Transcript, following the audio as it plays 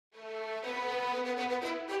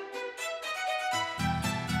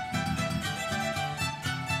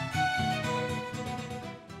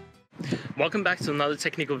Welcome back to another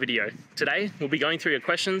technical video. Today, we'll be going through your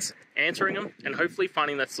questions, answering them, and hopefully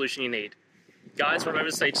finding that solution you need. Guys, remember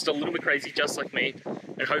to stay just a little bit crazy just like me,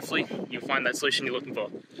 and hopefully you'll find that solution you're looking for.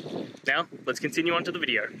 Now, let's continue on to the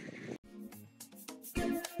video.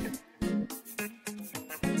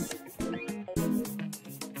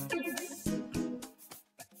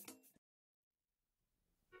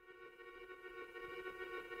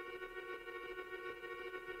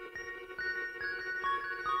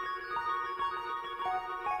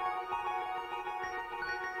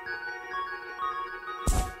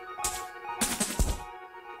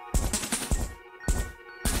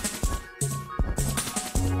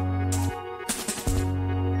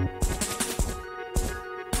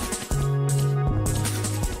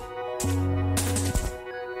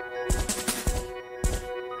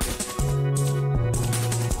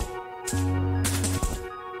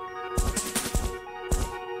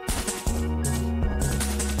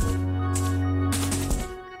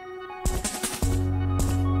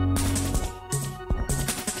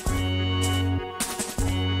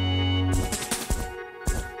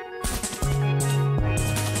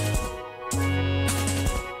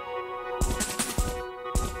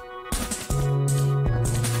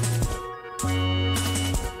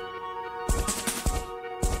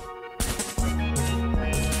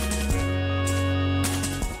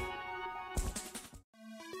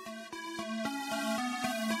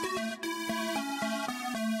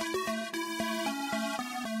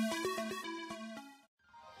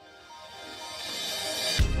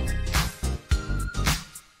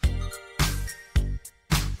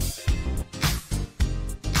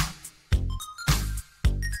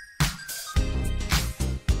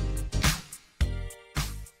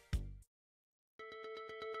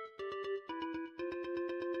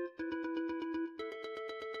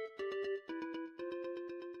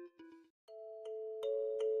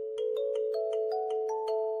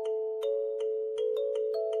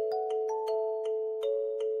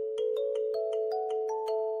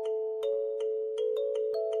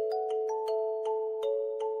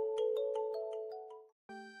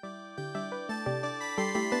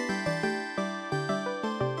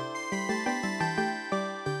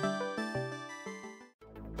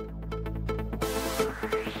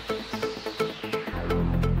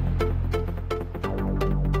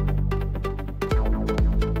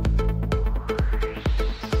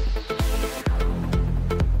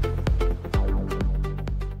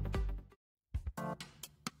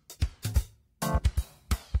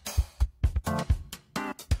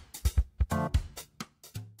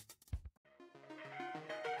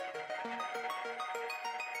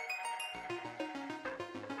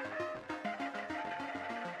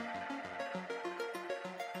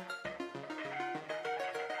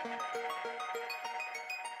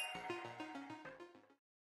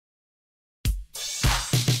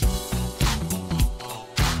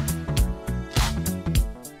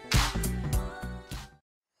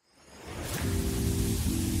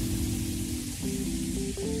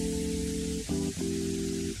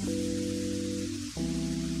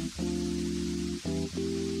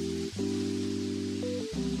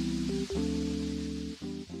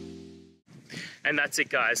 And that's it,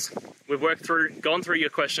 guys. We've gone through your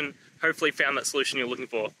question, hopefully found that solution you're looking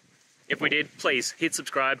for. If we did, please hit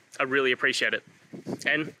subscribe. I really appreciate it.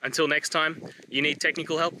 And until next time, you need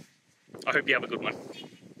technical help, I hope you have a good one.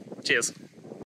 Cheers.